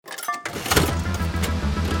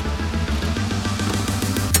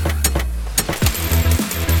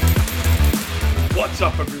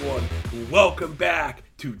What's up, everyone? Welcome back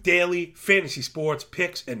to Daily Fantasy Sports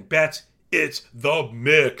Picks and Bets. It's The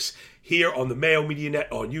Mix here on the Mayo Media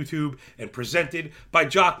Net on YouTube and presented by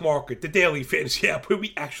Jock Market, the daily fantasy app where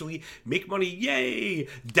we actually make money. Yay!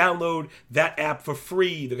 Download that app for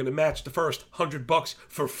free. They're going to match the first $100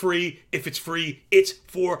 for free. If it's free, it's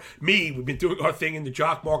for me. We've been doing our thing in the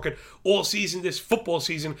Jock Market all season, this football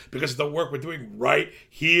season, because of the work we're doing right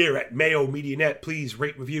here at Mayo Media Net. Please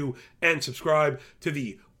rate, review, and subscribe to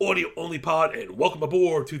the audio-only pod, and welcome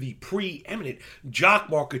aboard to the preeminent Jock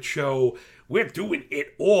Market show. We're doing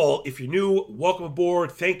it all. If you're new, welcome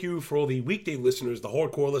aboard. Thank you for all the weekday listeners, the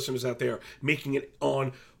hardcore listeners out there making it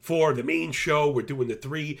on for the main show. We're doing the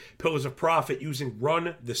 3 pillars of profit using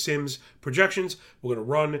Run the Sims projections. We're going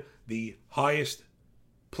to run the highest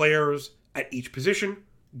players at each position,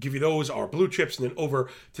 give you those, our blue chips, and then over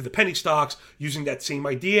to the penny stocks using that same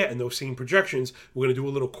idea and those same projections. We're going to do a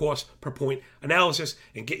little cost per point analysis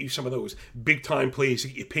and get you some of those big time plays to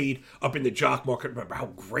get you paid up in the Jock Market. Remember how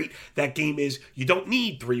great that game is. You don't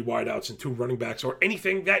need 3 wideouts and 2 running backs or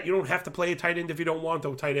anything that you don't have to play a tight end if you don't want,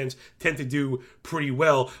 though tight ends tend to do pretty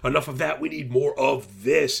well. Enough of that. We need more of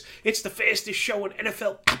this. It's the fastest show in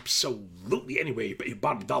NFL. Absolutely. Anyway, you bet your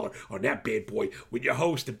bottom dollar on that bad boy with your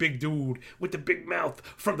host, the big dude with the big mouth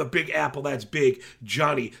from the Big Apple. That's big,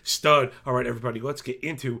 Johnny Stud. All right, everybody, let's get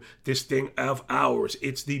into this thing of ours.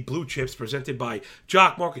 It's the Blue Chips presented by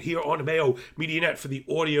Jock Market here on the Mayo Media Net for the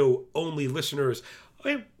audio-only listeners.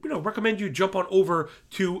 I recommend you jump on over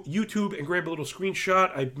to YouTube and grab a little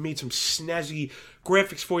screenshot. I made some snazzy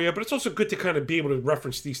graphics for you, but it's also good to kind of be able to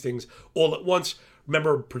reference these things all at once.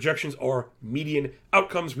 Remember, projections are median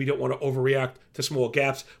outcomes. We don't want to overreact to small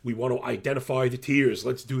gaps. We want to identify the tiers.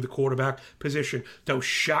 Let's do the quarterback position. Those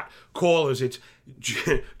shot callers, it's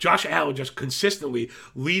Josh Allen just consistently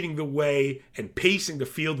leading the way and pacing the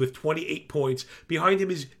field with 28 points. Behind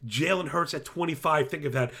him is Jalen Hurts at 25. Think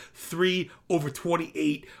of that. 3 over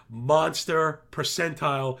 28 monster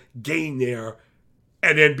percentile gain there.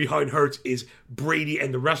 And then behind Hurts is Brady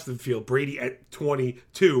and the rest of the field. Brady at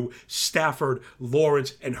 22, Stafford,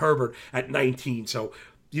 Lawrence, and Herbert at 19. So,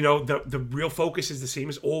 the real focus is the same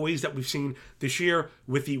as always that we've seen this year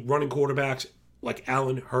with the running quarterbacks like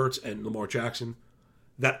Allen, Hurts, and Lamar Jackson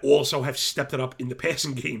that also have stepped it up in the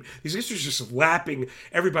passing game. These guys are just lapping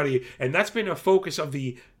everybody. And that's been a focus of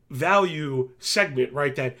the value segment,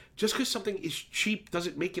 right? That just because something is cheap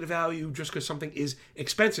doesn't make it a value. Just because something is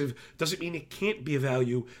expensive doesn't mean it can't be a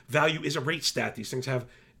value. Value is a rate stat. These things have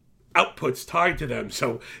outputs tied to them.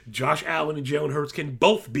 So Josh Allen and Jalen Hurts can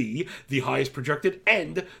both be the highest projected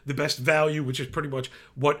and the best value, which is pretty much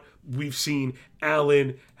what we've seen.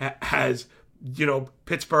 Allen has,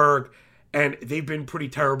 Pittsburgh, and they've been pretty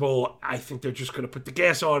terrible. I think they're just going to put the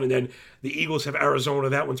gas on. And then the Eagles have Arizona.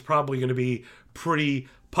 That one's probably going to be pretty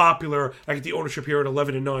popular. I get the ownership here at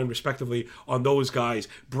 11 and 9, respectively, on those guys.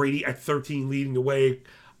 Brady at 13 leading the way.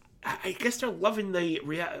 I guess they're loving the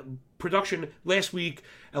production last week.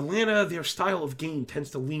 Atlanta, their style of game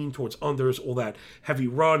tends to lean towards unders, all that heavy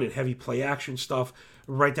run and heavy play action stuff,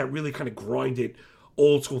 right? That really kind of grinded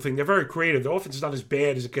old school thing. They're very creative. Their offense is not as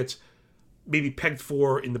bad as it gets maybe pegged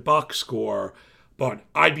for in the box score, but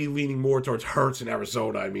I'd be leaning more towards Hurts in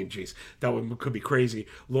Arizona. I mean, geez, that one could be crazy.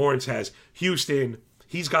 Lawrence has Houston.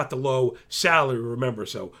 He's got the low salary, remember,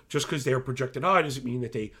 so just because they're projected high doesn't mean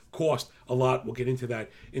that they cost a lot. We'll get into that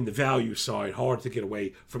in the value side. Hard to get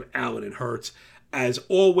away from Allen and Hurts. As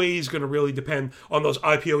always, going to really depend on those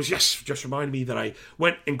IPOs. Yes, just reminded me that I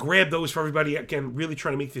went and grabbed those for everybody. Again, really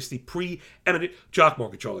trying to make this the preeminent Jock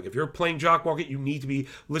Market show. Like, if you're playing Jock Market, you need to be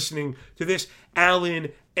listening to this. Allen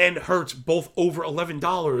and Hurts, both over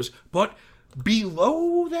 $11, but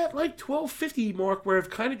below that $12.50 mark where I've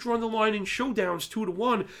kind of drawn the line in showdowns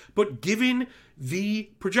 2-1. But given the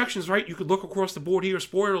projections, right, you could look across the board here.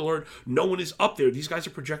 Spoiler alert, no one is up there. These guys are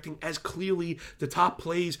projecting as clearly the top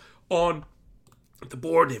plays on the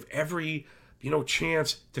board. They have every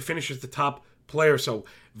chance to finish as the top player. So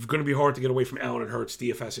it's going to be hard to get away from Allen and Hurts,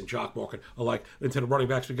 DFS and Jock Market alike. Into the running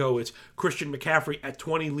backs we go. It's Christian McCaffrey at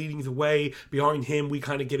 20 leading the way. Behind him, we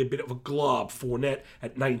kind of get a bit of a glob. Fournette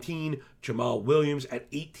at 19, Jamal Williams at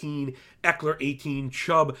 18, Eckler 18,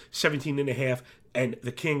 Chubb 17.5, and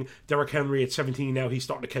the king, Derrick Henry, at 17 now. He's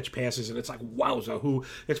starting to catch passes, and it's like, wowza, who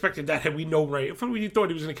expected that? Had we known, right? If we thought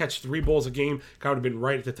he was going to catch 3 balls a game, guy would have been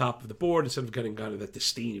right at the top of the board instead of getting kind of that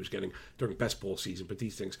disdain he was getting during best ball season. But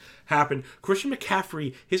these things happen. Christian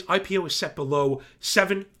McCaffrey, his IPO is set below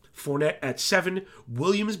 7. Fournette at 7.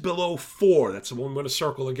 Williams below 4. That's the one I'm going to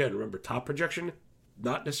circle again. Remember, top projection,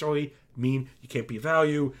 not necessarily mean you can't be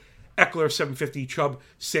value. Eckler, $7.50, Chubb,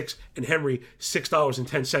 $6, and Henry,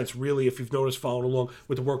 $6.10. Really, if you've noticed following along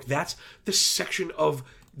with the work, that's the section of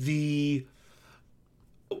the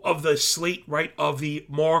slate, right, of the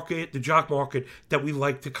market, the jock market, that we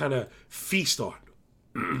like to kind of feast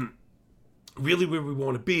on. Really where we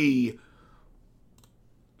want to be,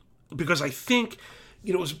 because I think,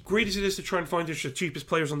 as great as it is to try and find the cheapest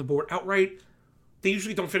players on the board outright, they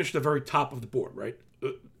usually don't finish at the very top of the board, right?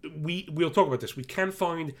 We'll talk about this. We can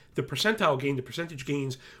find the percentile gain, the percentage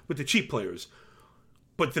gains with the cheap players,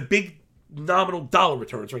 but the big nominal dollar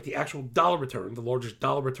returns, right? The actual dollar return, the largest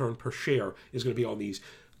dollar return per share is going to be on these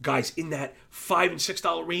guys in that $5 and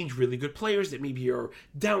 $6 range, really good players that maybe are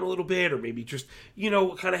down a little bit, or maybe just,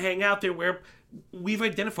 kind of hang out there, where we've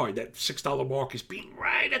identified that $6 mark as being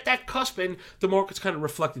right at that cusp, and the market's kind of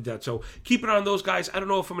reflected that. So keep an eye on those guys. I don't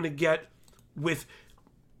know if I'm going to get with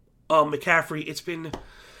McCaffrey. It's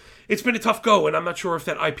been a tough go, and I'm not sure if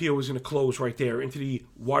that IPO is going to close right there. Into the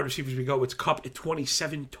wide receivers we go. It's Kupp at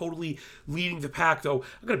 27, totally leading the pack, though.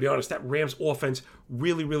 I'm going to be honest, that Rams offense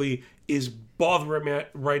really, really is bothering me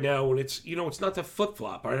right now, and it's not the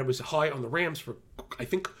flip-flop. Right? I was high on the Rams for, I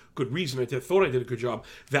think, good reason. I thought I did a good job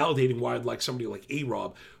validating why I'd like somebody like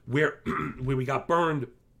A-Rob, where we got burned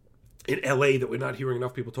in LA that we're not hearing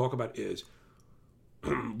enough people talk about is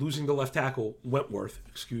losing the left tackle, Wentworth.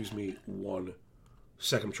 Excuse me 1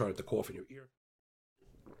 second, I'm trying to get the cough in your ear.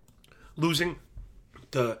 Losing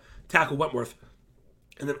the tackle Wentworth,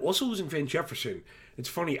 and then also losing Van Jefferson. It's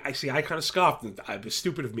funny, I kind of scoffed, and it was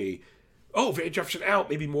stupid of me. Oh, Van Jefferson out,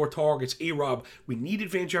 maybe more targets. A-Rob, we needed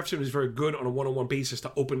Van Jefferson, who's very good on a one-on-one basis,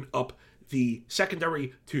 to open up the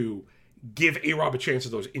secondary, to give A-Rob a chance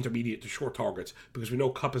of those intermediate to short targets, because we know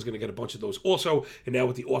Kupp is going to get a bunch of those also, and now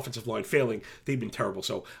with the offensive line failing, they've been terrible.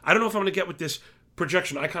 So I don't know if I'm going to get with this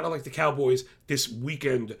projection. I kind of like the Cowboys this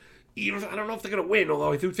weekend. I don't know if they're going to win,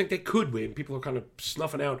 although I do think they could win. People are kind of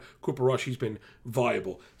snuffing out Cooper Rush. He's been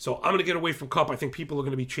viable. So I'm going to get away from Kupp. I think people are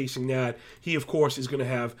going to be chasing that. He, of course, is going to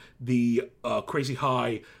have the crazy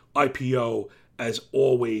high IPO as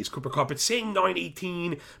always. Cooper Kupp, it's saying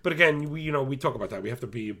 9.18, but again, we talk about that. We have to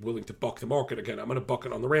be willing to buck the market. Again, I'm going to buck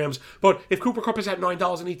it on the Rams. But if Cooper Kupp is at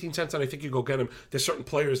 $9.18, and I think you go get him, there's certain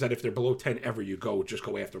players that if they're below 10 ever, just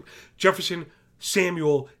go after them. Jefferson,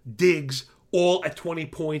 Samuel, Diggs, all at 20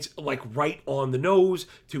 points, like right on the nose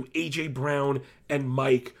to A.J. Brown and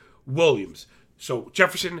Mike Williams. So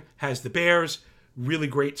Jefferson has the Bears, really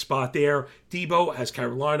great spot there. Debo has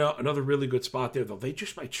Carolina, another really good spot there, though they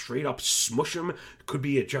just might straight up smush him. Could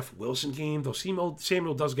be a Jeff Wilson game, though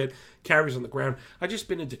Samuel does get carries on the ground. I've just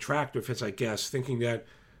been a detractor of his, I guess, thinking that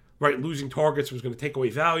losing targets was going to take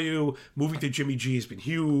away value. Moving to Jimmy G has been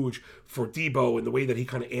huge for Debo, and the way that he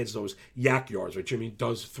kind of adds those yak yards. Right, Jimmy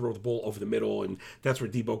does throw the ball over the middle, and that's where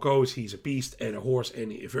Debo goes. He's a beast and a horse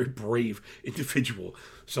and a very brave individual.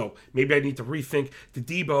 So maybe I need to rethink the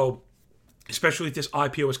Debo, especially if this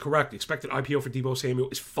IPO is correct. The expected IPO for Debo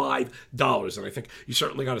Samuel is $5, and I think you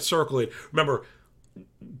certainly got to circle it. Remember,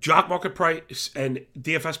 jock market price and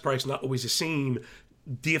DFS price not always the same.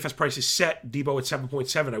 DFS price is set, Debo at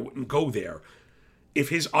 7.7. I wouldn't go there. If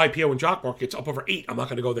his IPO and jock market's up over 8, I'm not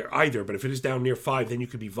going to go there either. But if it is down near 5, then you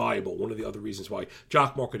could be viable. One of the other reasons why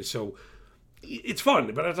jock market is so... It's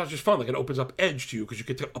fun, but it's not just fun. Like, it opens up edge to you because you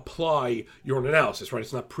get to apply your own analysis, right?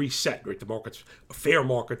 It's not preset, right? The market's a fair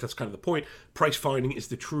market. That's kind of the point. Price finding is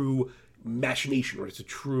the true machination, right? It's a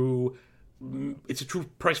true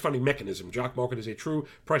price finding mechanism. Jock market is a true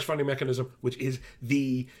price finding mechanism, which is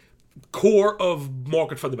the core of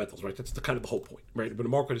market fundamentals, right? That's the kind of the whole point, right? When the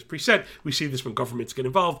market is preset, we see this when governments get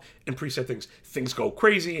involved and preset things go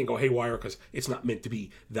crazy and go haywire because it's not meant to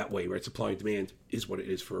be that way, right? Supply and demand is what it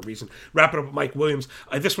is for a reason. Wrap it up with Mike Williams.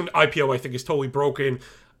 This one, IPO, I think is totally broken.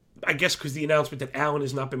 I guess because the announcement that Allen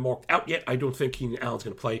has not been marked out yet, I don't think Keenan Allen's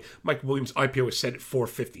going to play. Mike Williams' IPO is set at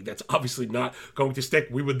 $4.50. That's obviously not going to stick.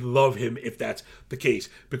 We would love him if that's the case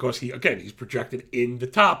because he's projected in the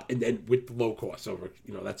top and then with the low cost. So,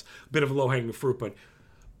 that's a bit of a low-hanging fruit. But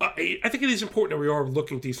I think it is important that we are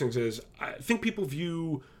looking at these things as, I think people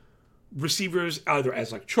view receivers either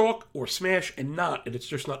as like chalk or smash and it's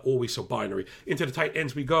just not always so binary. Into the tight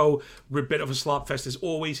ends we go. We're a bit of a slop fest as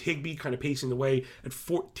always. Higbee kind of pacing the way at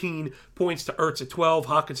 14 points to Ertz at 12,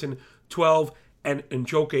 Hawkinson 12, and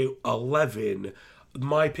Njoku 11.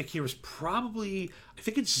 My pick here is probably, I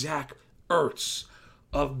think it's Zach Ertz.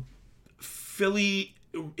 Philly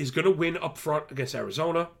is going to win up front against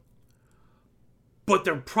Arizona, but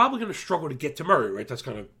they're probably going to struggle to get to Murray, right? That's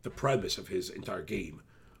kind of the premise of his entire game.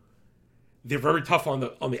 They're very tough on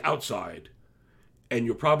the outside, and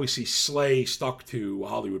you'll probably see Slay stuck to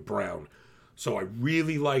Hollywood Brown. So I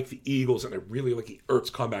really like the Eagles, and I really like the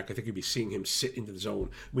Ertz comeback. I think you'll be seeing him sit into the zone.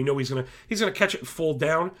 We know he's gonna catch it and fall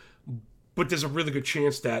down, but there's a really good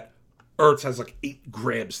chance that Ertz has like 8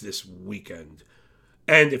 grabs this weekend.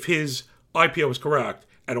 And if his IPO is correct,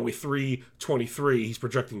 at only 323, he's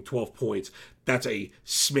projecting 12 points. That's a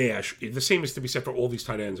smash. The same is to be said for all these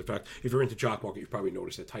tight ends. In fact, if you're into Jock Market, you've probably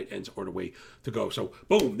noticed that tight ends are the way to go. So,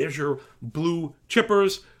 boom, there's your blue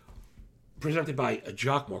chippers, presented by a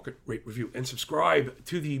Jock Market. Rate, review, and subscribe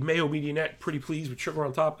to the Mayo Media Net. Pretty please with sugar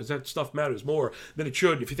on top, because that stuff matters more than it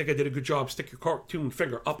should. If you think I did a good job, stick your cartoon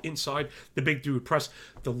finger up inside the big dude. Press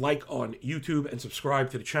the like on YouTube and subscribe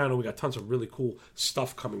to the channel. We got tons of really cool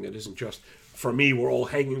stuff coming that isn't just for me. We're all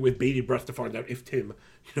hanging with bated breath to find out if Tim,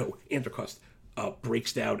 Andercust,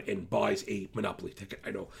 breaks down and buys a Monopoly ticket.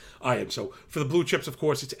 I know I am. So for the blue chips, of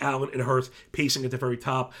course, it's Allen and Hurts pacing at the very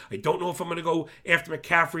top. I don't know if I'm going to go after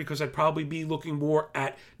McCaffrey, because I'd probably be looking more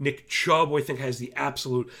at Nick Chubb, who I think has the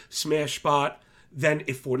absolute smash spot. Then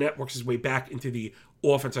if Fournette works his way back into the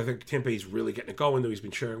offense, I think Tampa is really getting it going, though he's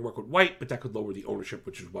been sharing work with White, but that could lower the ownership,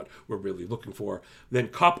 which is what we're really looking for. Then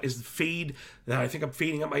Kupp is the fade that I think I'm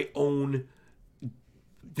fading at my own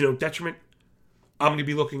detriment. I'm going to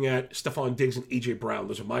be looking at Stephon Diggs and A.J. Brown.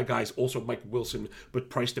 Those are my guys. Also Mike Wilson,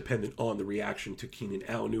 but price dependent on the reaction to Keenan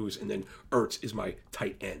Allen news. And then Ertz is my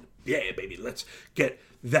tight end. Yeah, baby. Let's get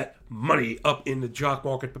that money up in the Jock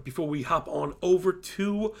Market. But before we hop on over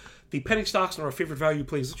to the penny stocks and our favorite value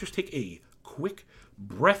plays, let's just take a quick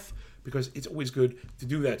breath, because it's always good to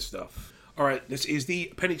do that stuff. All right, this is the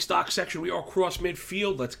penny stock section. We are cross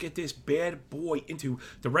midfield. Let's get this bad boy into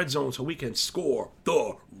the red zone so we can score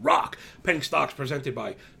the rock. Penny stocks presented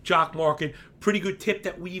by Jock Market. Pretty good tip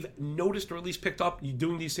that we've noticed, or at least picked up. You're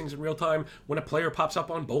doing these things in real time. When a player pops up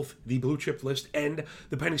on both the blue chip list and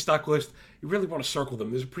the penny stock list, you really want to circle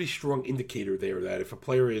them. There's a pretty strong indicator there that if a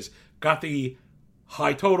player is got the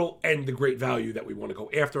high total and the great value, that we want to go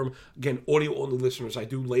after them. Again, audio-only listeners, I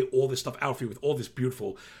do lay all this stuff out for you with all this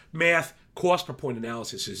beautiful math. Cost per point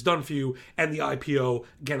analysis is done for you. And the IPO,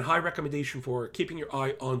 again, high recommendation for keeping your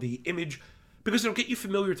eye on the image, because it'll get you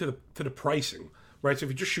familiar to the pricing, right? So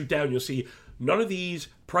if you just shoot down, you'll see none of these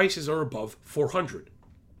prices are above 400.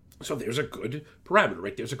 So there's a good parameter,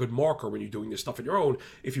 right? There's a good marker when you're doing this stuff on your own.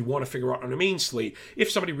 If you want to figure out on a main slate,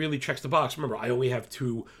 if somebody really checks the box. Remember, I only have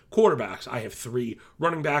 2 quarterbacks. I have 3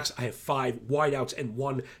 running backs. I have 5 wideouts and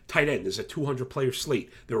 1 tight end. There's a 200-player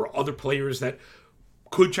slate. There are other players that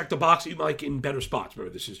could check the box you like in better spots.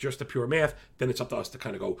 Remember, this is just a pure math. Then it's up to us to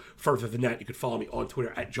kind of go further than that. You could follow me on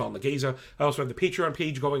Twitter at John Legeza. I also have the Patreon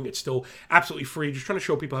page going. It's still absolutely free. Just trying to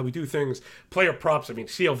show people how we do things. Player props,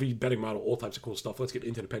 CLV, betting model, all types of cool stuff. Let's get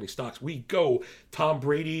into the penny stocks. We go. Tom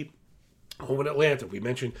Brady, home in Atlanta. We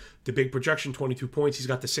mentioned the big projection, 22 points. He's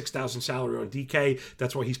got the $6,000 salary on DK.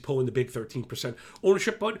 That's why he's pulling the big 13%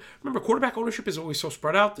 ownership. But remember, quarterback ownership is always so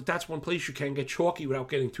spread out that that's one place you can get chalky without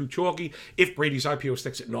getting too chalky. If Brady's IPO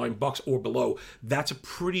sticks at $9 or below, that's a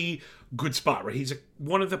pretty good spot, right? He's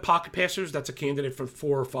one of the pocket passers that's a candidate for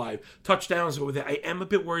 4 or 5 touchdowns. I am a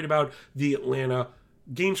bit worried about the Atlanta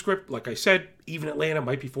game script. Like I said, even Atlanta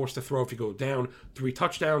might be forced to throw if you go down 3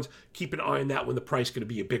 touchdowns. Keep an eye on that when the price is going to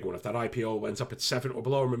be a big one. If that IPO ends up at 7 or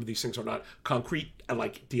below, remember these things are not concrete. I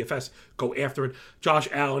like DFS. Go after it. Josh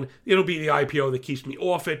Allen, it'll be the IPO that keeps me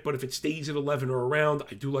off it, but if it stays at 11 or around,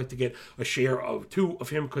 I do like to get a share of 2 of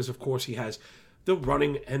him, because of course he has the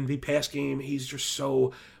running and the pass game. He's just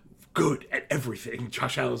so good at everything.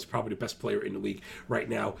 Josh Allen is probably the best player in the league right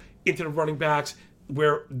now. Into the running backs,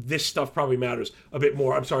 where this stuff probably matters a bit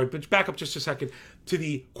more. I'm sorry, but back up just a second to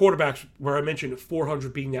the quarterbacks, where I mentioned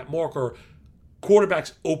 400 being that marker.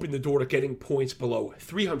 Quarterbacks open the door to getting points below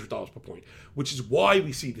 $300 per point, which is why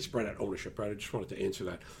we see the spread out ownership, right? I just wanted to answer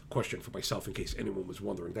that question for myself in case anyone was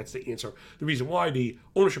wondering. That's the answer. The reason why the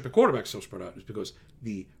ownership at quarterbacks is so spread out is because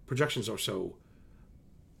the projections are so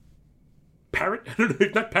parrot. I don't know,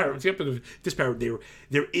 not parrot. It's disparate.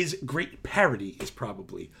 There is great parity is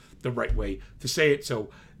probably the right way to say it. So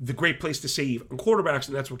the great place to save on quarterbacks,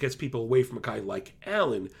 and that's what gets people away from a guy like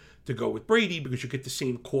Allen to go with Brady, because you get the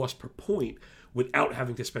same cost per point without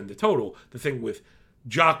having to spend the total. The thing with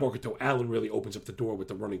Jock Market, though, Allen really opens up the door with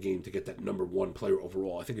the running game to get that number 1 player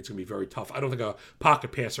overall. I think it's going to be very tough. I don't think a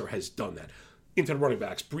pocket passer has done that. Into the running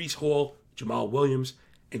backs, Breece Hall, Jamal Williams,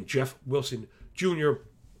 and Jeff Wilson Jr.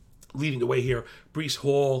 leading the way here. Breece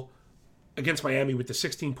Hall against Miami with the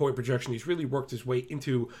 16-point projection. He's really worked his way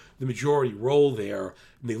into the majority role there.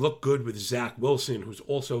 And they look good with Zach Wilson, who's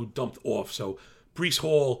also dumped off. So Breece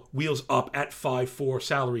Hall wheels up at 5.4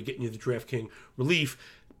 salary, getting you the DraftKings relief.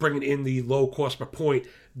 bringing in the low cost per point,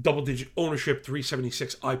 double-digit ownership,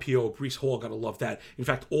 376 IPO. Breece Hall, gotta love that. In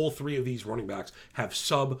fact, all three of these running backs have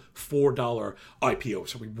sub $4 IPO,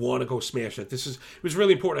 so we want to go smash that. It was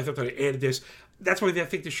really important. I thought that I added this. That's why I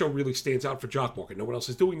think the show really stands out for Jock Market. No one else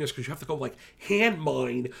is doing this because you have to go like hand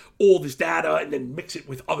mine all this data and then mix it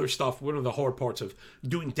with other stuff. One of the hard parts of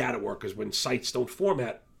doing data work is when sites don't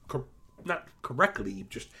format not correctly,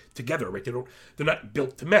 just together, right? They're not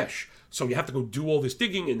built to mesh. So you have to go do all this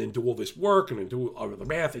digging and then do all this work and then do all the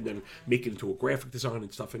math and then make it into a graphic design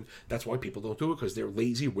and stuff. And that's why people don't do it, because they're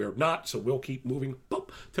lazy. We're not. So we'll keep moving to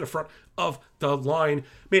the front of the line.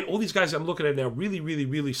 Man, all these guys I'm looking at now, really, really,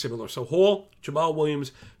 really similar. So Hall, Jamal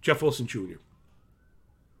Williams, Jeff Wilson Jr.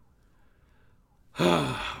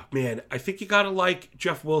 Man, I think you got to like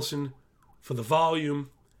Jeff Wilson for the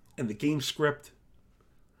volume and the game script.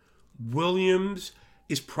 Williams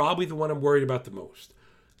is probably the one I'm worried about the most.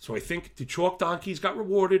 So I think the Chalk Donkeys got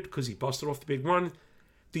rewarded because he busted off the big run.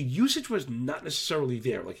 The usage was not necessarily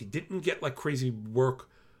there. Like, he didn't get like crazy work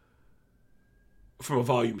from a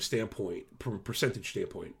volume standpoint, from a percentage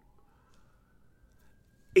standpoint.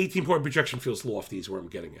 18-point projection feels lofty is where I'm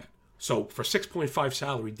getting at. So for 6.5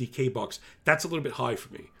 salary, DK bucks, that's a little bit high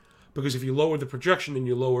for me. Because if you lower the projection and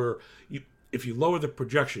if you lower the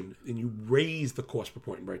projection and you raise the cost per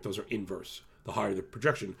point, right? Those are inverse. The higher the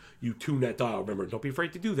projection, you tune that dial. Remember, don't be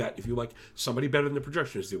afraid to do that. If you like somebody better than the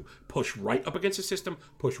projections do, push right up against the system,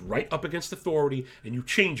 push right up against authority, and you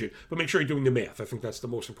change it. But make sure you're doing the math. I think that's the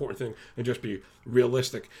most important thing, and just be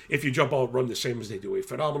realistic. If you jump out and run the same as they do a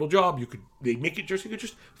phenomenal job, you could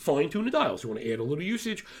just fine tune the dials. You want to add a little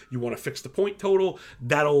usage, you want to fix the point total.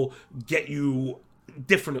 That'll get you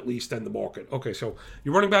different at least than the market. Okay, so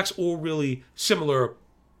your running backs all really similar.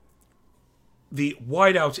 The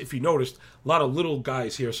wideouts, if you noticed, a lot of little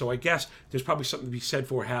guys here. So I guess there's probably something to be said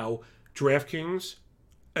for how DraftKings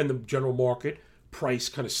and the general market price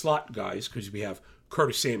kind of slot guys, because we have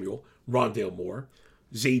Curtis Samuel, Rondale Moore,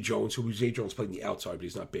 Zay Jones, Zay Jones playing the outside, but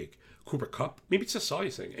he's not big. Cooper Kupp, maybe it's a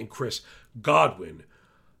size thing, and Chris Godwin.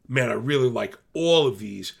 Man, I really like all of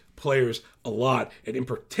these players a lot, and in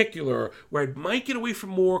particular, where I might get away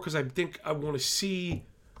from more because I think I want to see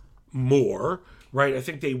more, right? I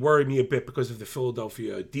think they worry me a bit because of the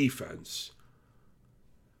Philadelphia defense.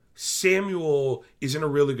 Samuel is in a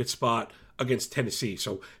really good spot against Tennessee.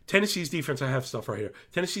 So Tennessee's defense, I have stuff right here.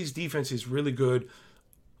 Tennessee's defense is really good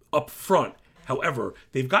up front. However,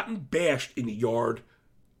 they've gotten bashed in the yard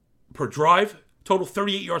per drive. Total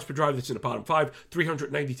 38 yards per drive, that's in the bottom 5.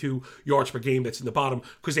 392 yards per game, that's in the bottom,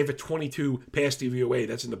 because they have a 22 pass DVOA,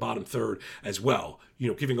 that's in the bottom third as well. You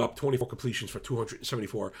know, giving up 24 completions for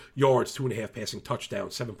 274 yards, 2.5 passing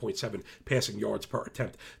touchdowns, 7.7 passing yards per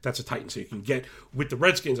attempt. That's a Titan. So you can get, with the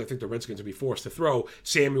Redskins, I think the Redskins will be forced to throw.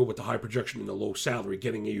 Samuel with the high projection and the low salary,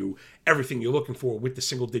 getting you everything you're looking for with the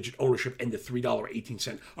single-digit ownership and the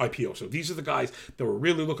 $3.18 IPO. So these are the guys that we're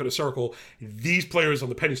really looking to circle. These players on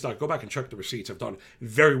the penny stock, go back and check the receipts, have done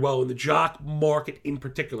very well in the jock market in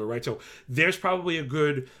particular, right? So there's probably a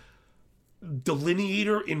good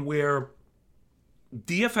delineator in where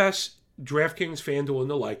DFS, DraftKings, FanDuel, and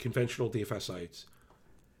the like, conventional DFS sites,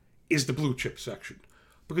 is the blue chip section.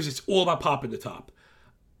 Because it's all about popping the top.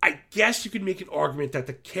 I guess you could make an argument that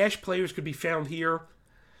the cash players could be found here,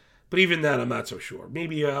 but even that I'm not so sure.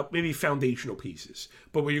 Maybe foundational pieces.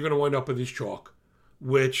 But where you're going to wind up with is chalk,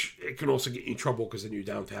 which it can also get you in trouble because then you're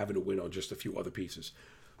down to having to win on just a few other pieces.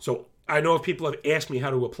 So I know if people have asked me how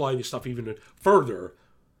to apply this stuff even further,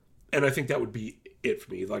 and I think that would be it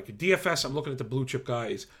for me. Like DFS, I'm looking at the blue chip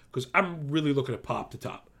guys because I'm really looking at pop to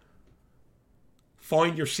top.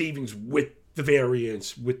 Find your savings with the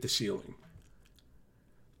variance, with the ceiling.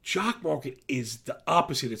 Jock market is the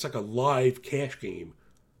opposite. It's like a live cash game.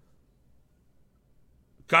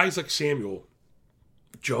 Guys like Samuel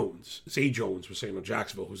Jones, Zay Jones was saying on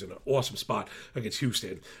Jacksonville, who's in an awesome spot against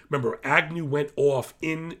Houston. Remember, Agnew went off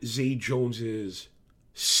in Zay Jones's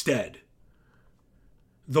stead.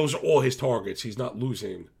 Those are all his targets. He's not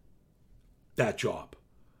losing that job.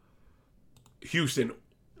 Houston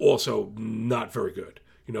also not very good.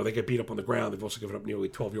 You know, they get beat up on the ground. They've also given up nearly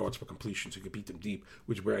 12 yards per completion, so you can beat them deep,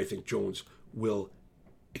 which is where I think Jones will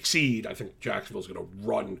exceed. I think Jacksonville's going to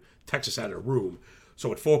run Texas out of the room.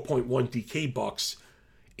 So at 4.1 DK bucks,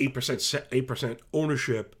 8%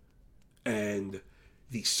 ownership, and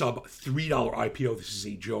the sub $3 IPO, this is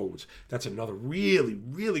Zay Jones. That's another really,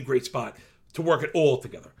 really great spot to work it all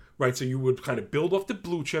together, right? So you would kind of build off the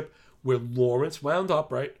blue chip where Lawrence wound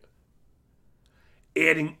up, right?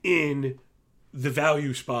 Adding in the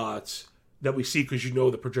value spots that we see because you know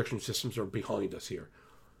the projection systems are behind us here.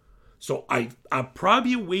 So I'll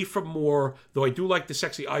probably away from more, though I do like the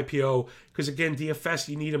sexy IPO, because again, DFS,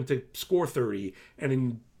 you need him to score 30, and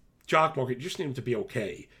in Jock Market, you just need him to be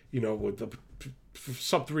okay. With the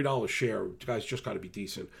sub $3 share, guys just got to be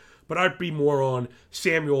decent. But I'd be more on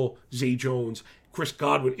Samuel, Zay Jones, Chris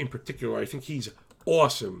Godwin in particular. I think he's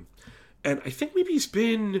awesome. And I think maybe he's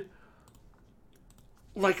been,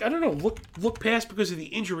 I don't know, look past because of the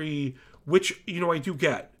injury, which, I do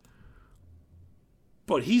get.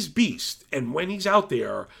 But he's beast, and when he's out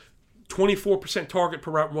there, 24% target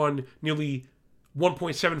per route run, nearly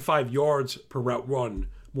 1.75 yards per route run,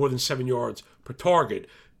 more than 7 yards per target,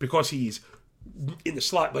 because he's in the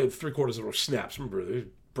slot like 3/4 of those snaps. Remember,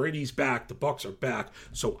 Brady's back, the Bucs are back,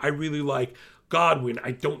 so I really like Godwin.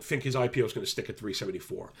 I don't think his IPO is going to stick at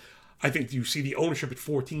 374. I think you see the ownership at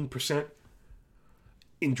 14%.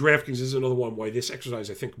 In DraftKings, this is another one why this exercise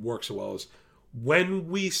I think works so well, is when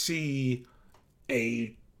we see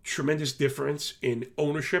a tremendous difference in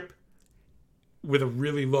ownership with a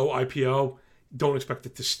really low IPO, don't expect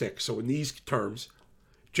it to stick. So in these terms,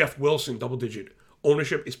 Jeff Wilson, double-digit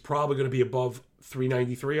ownership, is probably going to be above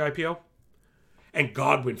 393 IPO. And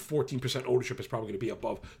Godwin, 14% ownership, is probably going to be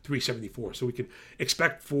above 374. So we can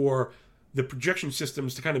expect for the projection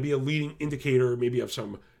systems to kind of be a leading indicator maybe of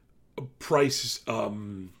some price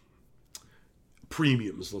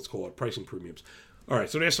premiums, let's call it, pricing premiums. All right,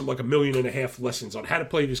 so there's some 1.5 million lessons on how to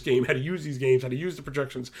play this game, how to use these games, how to use the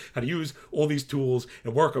projections, how to use all these tools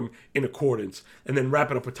and work them in accordance. And then wrap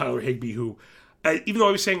it up with Tyler Higbee, who, even though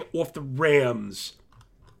I was saying off the Rams,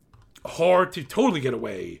 hard to totally get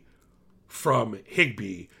away from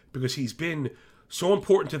Higbee because he's been so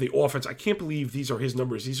important to the offense. I can't believe these are his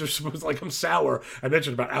numbers. These are supposed I'm sour. I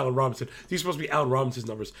mentioned about Allen Robinson. These are supposed to be Allen Robinson's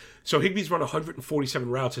numbers. So Higbee's run 147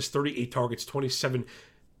 routes, has 38 targets, 27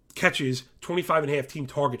 catches, 25.5 team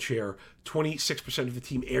target share, 26% of the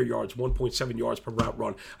team air yards, 1.7 yards per route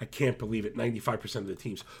run. I can't believe it. 95% of the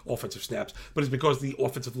team's offensive snaps. But it's because the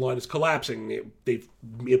offensive line is collapsing. They've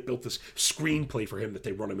built this screenplay for him that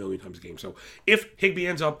they run 1 million times a game. So if Higbee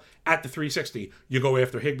ends up at the 360, you go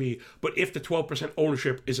after Higbee. But if the 12%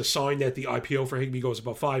 ownership is a sign that the IPO for Higbee goes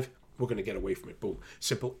above 5, we're going to get away from it. Boom.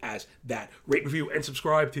 Simple as that. Rate, review, and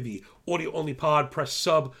subscribe to the audio-only pod. Press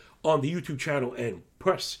sub on the YouTube channel and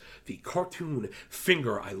press the cartoon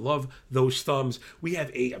finger. I love those thumbs.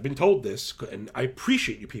 I've been told this, and I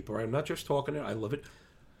appreciate you people. I'm not just talking it. I love it.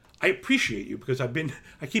 I appreciate you because I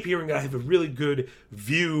keep hearing that I have a really good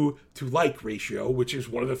view to like ratio, which is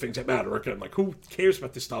one of the things that matter. Again, who cares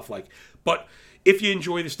about this stuff? But if you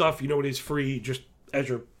enjoy the stuff, it is free. Just as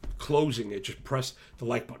you're closing it, just press the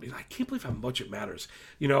like button. I can't believe how much it matters.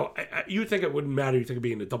 You would think it wouldn't matter. You think it'd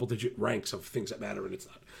be in the double-digit ranks of things that matter, and it's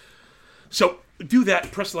not. So do that,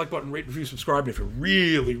 press the like button, rate, review, subscribe, and if you're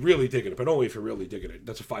really, really digging it, but only if you're really digging it.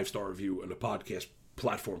 That's a 5-star review on a podcast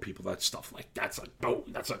platform, people. That stuff, that's boom.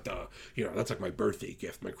 That's that's like my birthday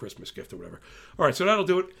gift, my Christmas gift, or whatever. All right, so that'll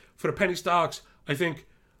do it for the penny stocks. I think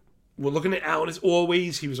we're looking at Allen as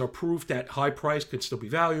always. He was our proof that high price could still be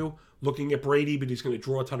value. Looking at Brady, but he's going to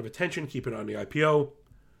draw a ton of attention. Keep it on the IPO.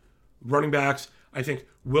 Running backs, I think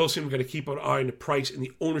Wilson, we're going to keep an eye on the price and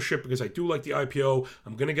the ownership because I do like the IPO.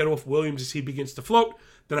 I'm going to get off Williams as he begins to float.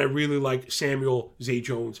 Then I really like Samuel, Zay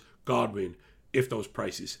Jones, Godwin, if those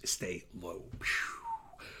prices stay low.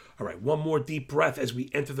 All right, one more deep breath as we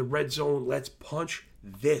enter the red zone. Let's punch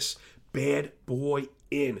this bad boy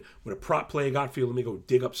in. With a prop play I got for you, let me go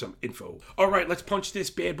dig up some info. All right, let's punch this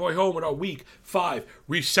bad boy home with our Week 5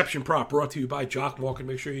 reception prop brought to you by Jock Market.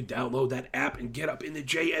 Make sure you download that app and get up in the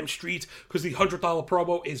JM streets because the $100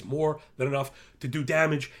 promo is more than enough to do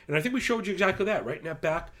damage. And I think we showed you exactly that, right? In that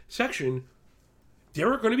back section,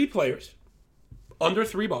 there are going to be players under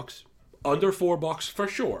 $3, under $4 for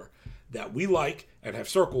sure, that we like and have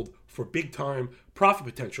circled for big-time profit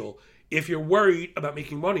potential. If you're worried about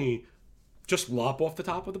making money, just lop off the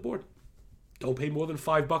top of the board. Don't pay more than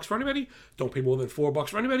 $5 for anybody. Don't pay more than $4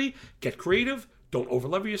 for anybody. Get creative. Don't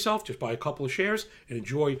overlever yourself. Just buy a couple of shares and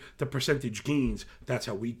enjoy the percentage gains. That's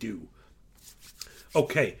how we do.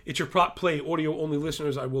 Okay, it's your prop play audio-only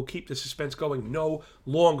listeners. I will keep the suspense going no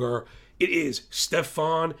longer. It is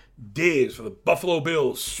Stephon Diggs for the Buffalo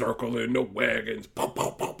Bills. Circling the wagons. Bow,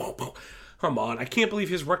 bow, bow, bow, bow. Come on, I can't believe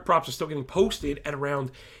his rec props are still getting posted at around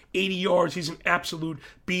 80 yards. He's an absolute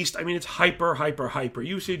beast. I mean, it's hyper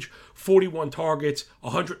usage. 41 targets,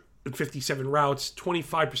 157 routes,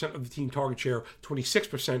 25% of the team target share,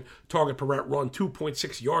 26% target per route run,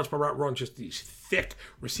 2.6 yards per route run, just these thick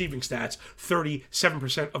receiving stats,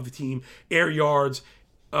 37% of the team air yards.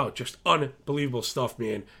 Oh, just unbelievable stuff,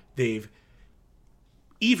 man. They've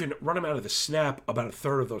even run him out of the snap about a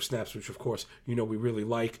third of those snaps, which of course we really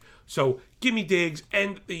like. So give me Diggs.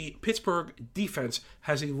 And the Pittsburgh defense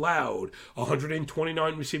has allowed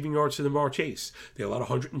 129 receiving yards to Jamar Chase. They allowed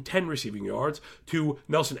 110 receiving yards to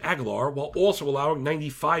Nelson Aguilar, while also allowing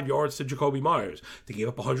 95 yards to Jacoby Myers. They gave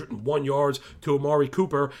up 101 yards to Amari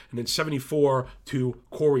Cooper, and then 74 to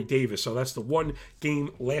Corey Davis. So that's the one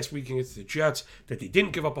game last week against the Jets that they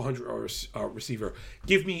didn't give up 100 yards receiver.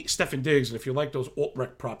 Give me Stefon Diggs, and if you like those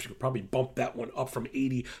alt-rec props, you could probably bump that one up from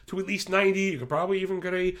 80 to at least 90. You could probably even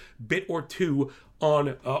get a bit or two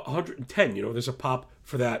on 110. There's a pop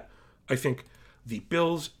for that. I think the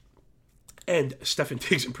Bills and Stefon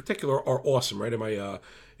Diggs in particular are awesome, right?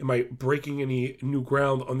 Am I breaking any new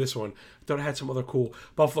ground on this one? I thought I had some other cool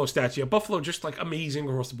Buffalo stats. Yeah, Buffalo just like amazing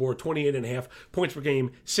across the board. 28.5 points per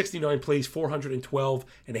game, 69 plays,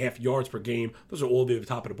 412.5 yards per game. Those are all near the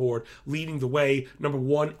top of the board. Leading the way, number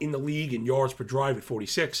one in the league in yards per drive at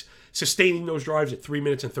 46. Sustaining those drives at 3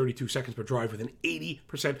 minutes and 32 seconds per drive with an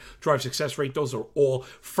 80% drive success rate. Those are all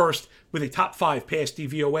first with a top 5 pass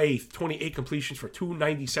DVOA, 28 completions for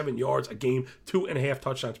 297 yards a game, 2.5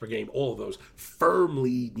 touchdowns per game. All of those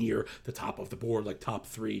firmly near the top of the board, like top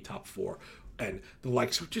 3, top 4, and the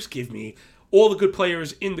like. So just give me all the good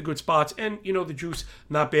players in the good spots, and the juice,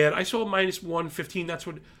 not bad. I saw minus 115. That's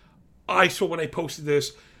what I saw when I posted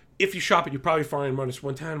this. If you shop it, you probably find minus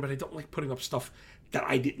 110, but I don't like putting up stuff that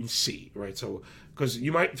I didn't see, right? So, because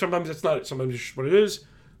sometimes that's not it. Sometimes it's just what it is.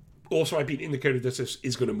 Also, might be an indicator that this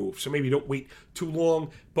is going to move. So maybe don't wait too long,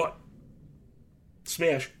 but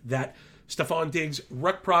smash that Stefon Diggs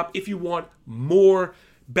rec prop. If you want more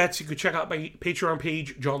bets, you could check out my Patreon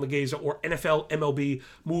page, John Legeza, or NFL MLB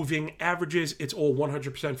Moving Averages. It's all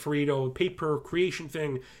 100% free. The paper creation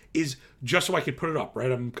thing is just so I could put it up, right?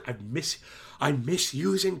 I miss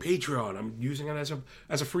using Patreon. I'm using it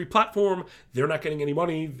as a free platform. They're not getting any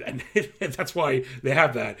money, and that's why they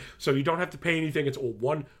have that. So you don't have to pay anything. It's all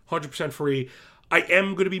 100% free. I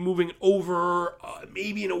am going to be moving over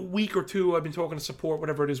maybe in a week or two. I've been talking to support,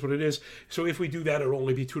 whatever it is, what it is. So if we do that, it'll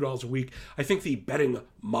only be $2 a week. I think the betting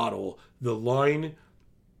model, the line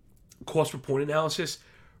cost per point analysis,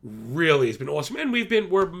 really has been awesome. And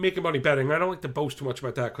we're making money betting. I don't like to boast too much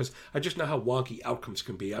about that because I just know how wonky outcomes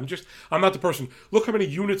can be. I'm not the person, look how many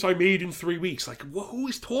units I made in 3 weeks. Like, who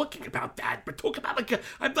is talking about that? But talk about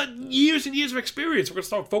I've got years and years of experience. We're going to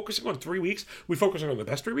start focusing on 3 weeks. We're focusing on the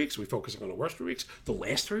best 3 weeks. We're focusing on the worst 3 weeks. The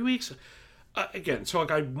last 3 weeks. Again, so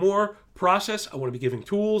I more process. I want to be giving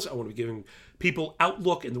tools. I want to be giving people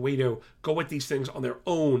outlook and the way to go at these things on their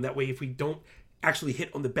own. That way, if we don't actually hit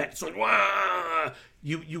on the bet, it's like, wow,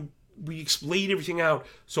 we explain everything out.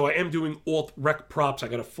 So I am doing alt rec props. I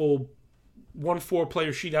got a full 1-4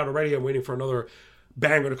 player sheet out already. I'm waiting for another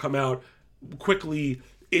banger to come out quickly.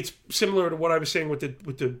 It's similar to what I was saying with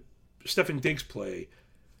the Stefon Diggs play.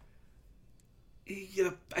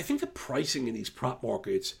 I think the pricing in these prop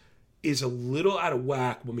markets is a little out of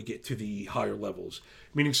whack when we get to the higher levels.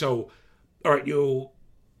 Meaning, so, all right, you'll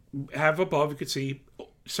have above, you could see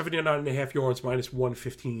 79.5 yards minus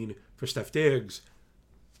 115 for Steph Diggs.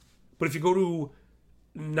 But if you go to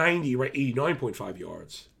 90, right, 89.5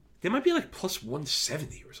 yards, they might be like plus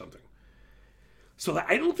 170 or something. So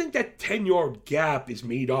I don't think that 10-yard gap is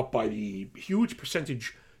made up by the huge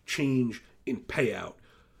percentage change in payout.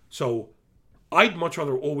 So I'd much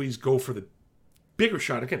rather always go for the bigger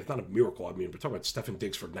shot. Again, it's not a miracle. I mean, we're talking about Stefon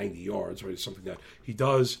Diggs for 90 yards, right? It's something that he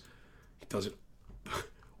does it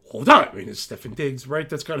all the time. I mean, it's Stefon Diggs, right?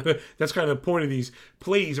 That's kind of the point of these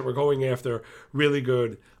plays that we're going after. Really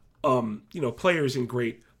good, players in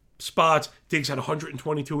great spots. Diggs had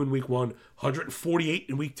 122 in week 1, 148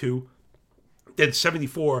 in week 2, then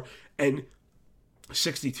 74 and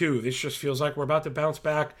 62. This just feels like we're about to bounce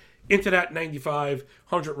back into that 95,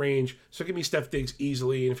 100 range. So give me Steph Diggs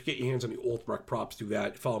easily. And if you get your hands on the alt-rec props, do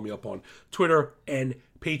that. Follow me up on Twitter and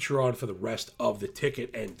Patreon for the rest of the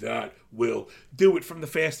ticket. And that will do it from the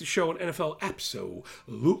fastest show in NFL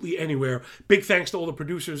absolutely anywhere. Big thanks to all the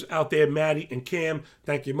producers out there, Maddie and Cam.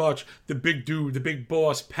 Thank you much. The big dude, the big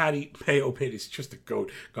boss, Patty Mayo. Man, he's just a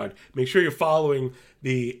goat. God, make sure you're following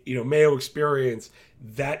the Mayo Experience.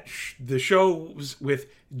 The shows with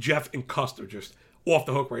Jeff and Cust are just off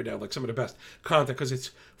the hook right now, like some of the best content, because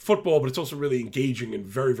it's football, but it's also really engaging and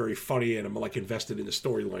very, very funny, and I'm like invested in the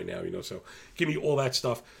storyline now, so give me all that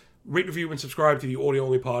stuff. Rate, review, and subscribe to the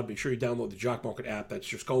audio-only pod. Make sure you download the Jock Market app. That's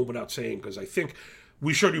just going without saying, because I think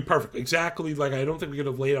we showed you perfectly, exactly, like I don't think we could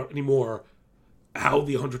have laid out anymore how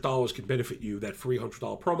the $100 can benefit you, that free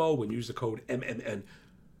 $100 promo when you use the code MMN.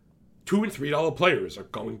 $2 and $3 players are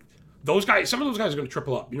going, some of those guys are going to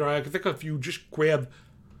triple up. I can think if you just grab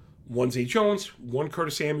one Zay Jones, one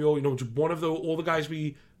Curtis Samuel, one of all the guys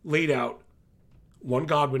we laid out, one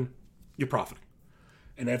Godwin, you're profiting.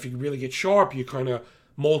 And if you really get sharp, you kind of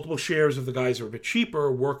multiple shares of the guys that are a bit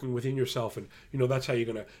cheaper working within yourself. And, that's how you're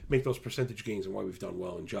going to make those percentage gains and why we've done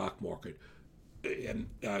well in Jock Market. And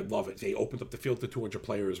I love it. They opened up the field to 200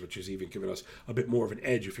 players, which has even given us a bit more of an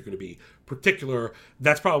edge if you're going to be particular.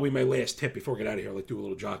 That's probably my last tip before we get out of here. Like, do a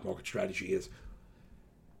little Jock Market strategy is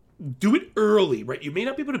do it early, right? You may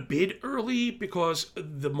not be able to bid early because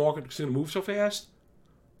the market is going to move so fast.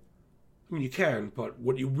 I mean, you can, but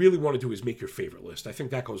what you really want to do is make your favorite list. I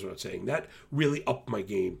think that goes without saying. That really upped my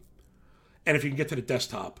game. And if you can get to the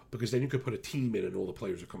desktop, because then you could put a team in and all the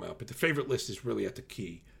players will come out. But the favorite list is really at the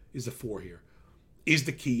key, is the 4 here. Is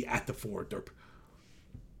the key at the 4, derp.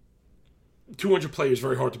 200 players,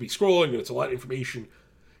 very hard to be scrolling, and it's a lot of information.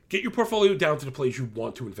 Get your portfolio down to the plays you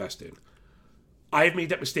want to invest in. I have made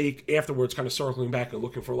that mistake afterwards, kind of circling back and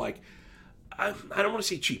looking for, like, I don't want to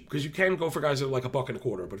say cheap, because you can go for guys that are like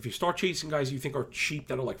 $1.25, but if you start chasing guys you think are cheap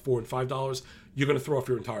that are like $4 and $5, you're going to throw off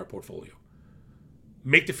your entire portfolio.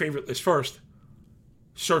 Make the favorite list first,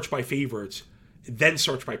 search by favorites, then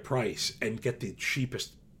search by price, and get the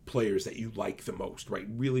cheapest players that you like the most, right?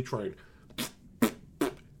 Really try and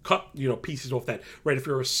cut, pieces off that, right? If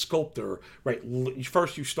you're a sculptor, right,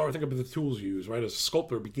 first you start, think about the tools you use, right? As a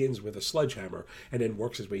sculptor begins with a sledgehammer and then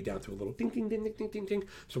works his way down to a little ding, ding, ding, ding, ding, ding, ding.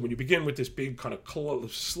 So when you begin with this big kind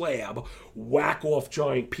of slab, whack off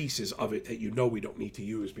giant pieces of it that we don't need to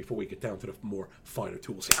use before we get down to the more finer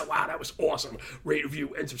tools. Say, oh, wow, that was awesome. Rate,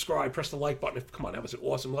 review, and subscribe. Press the like button. Come on, that was an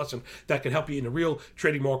awesome lesson that can help you in the real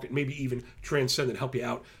trading market, maybe even transcend and help you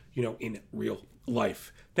out, in real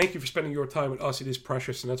life. Thank you for spending your time with us. It is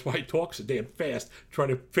precious, and that's why I talk so damn fast, trying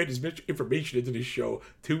to fit as much information into this show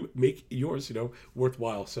to make yours,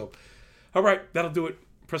 worthwhile. So, all right, that'll do it.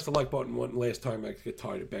 Press the like button one last time. I get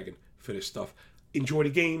tired of begging for this stuff. Enjoy the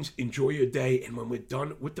games, enjoy your day, and when we're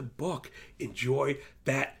done with the book, enjoy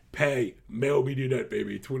that pay. Mail Media Net,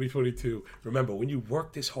 baby, 2022. Remember, when you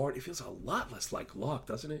work this hard, it feels a lot less like luck,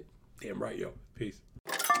 doesn't it? Damn right, yo. Peace.